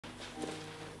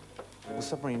The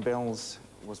Submarine Bells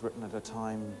was written at a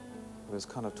time, it was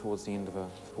kind of towards the end of a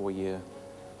 4-year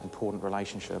important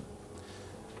relationship.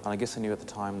 And I guess I knew at the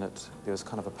time that there was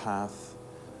kind of a path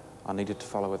I needed to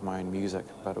follow with my own music,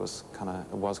 but it was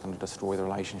going to destroy the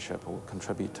relationship or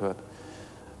contribute to it.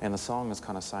 And the song is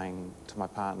kind of saying to my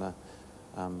partner,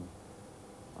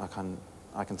 I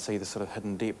can see the sort of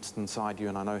hidden depths inside you,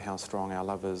 and I know how strong our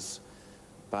love is,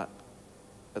 but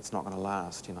it's not going to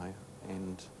last, you know.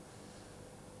 And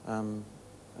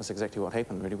that's exactly what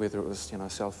happened, really. Whether it was, you know,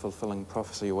 self-fulfilling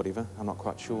prophecy or whatever, I'm not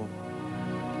quite sure.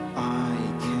 I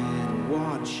can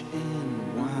watch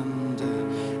in wonder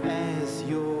as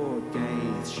your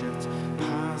gaze shifts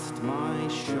past my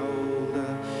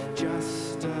shoulder,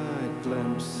 just a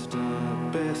glimpse, a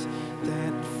bit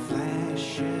that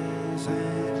flashes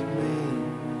at me.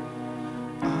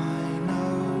 I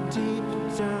know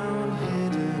deep down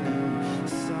hidden in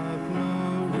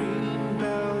submarine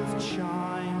bells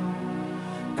chime,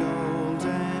 gold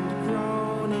and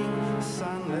groaning,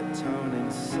 sunlit toning,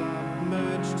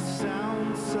 submerged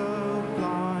sound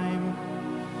sublime.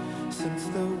 Since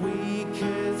the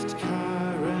weakest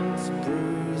currents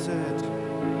bruise it,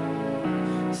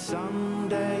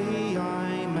 someday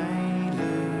I may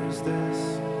lose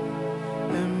this,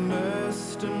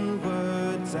 immersed in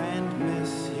words and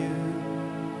miss you,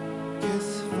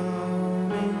 kiss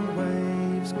foaming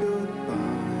waves goodbye.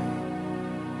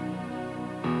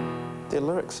 Their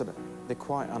lyrics, they're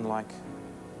quite unlike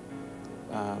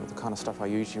the kind of stuff I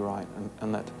usually write,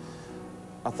 in that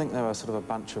I think they were sort of a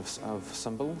bunch of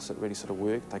symbols that really sort of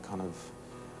worked. They kind of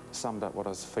summed up what I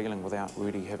was feeling without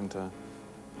really having to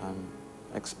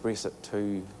express it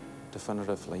too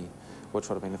definitively, which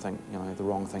would have been, I think, you know, the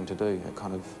wrong thing to do. It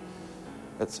kind of,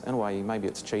 it's in a way, maybe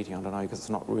it's cheating, I don't know, because it's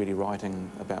not really writing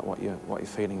about what you're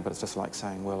feeling, but it's just like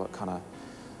saying, well, it kind of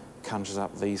conjures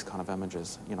up these kind of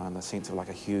images, you know, in the sense of like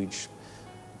a huge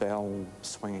bell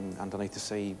swinging underneath the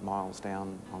sea miles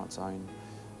down on its own.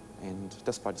 And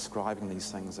just by describing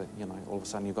these things, that, you know, all of a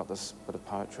sudden you've got this bit of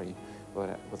poetry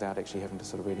without actually having to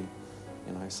sort of really,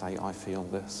 you know, say, I feel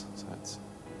this. So it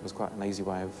was quite an easy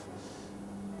way of,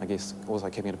 I guess, also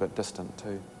keeping it a bit distant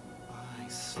too. I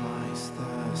slice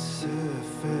the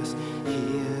surface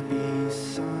here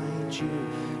beside you,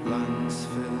 lungs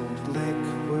filled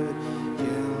liquid,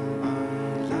 yellow.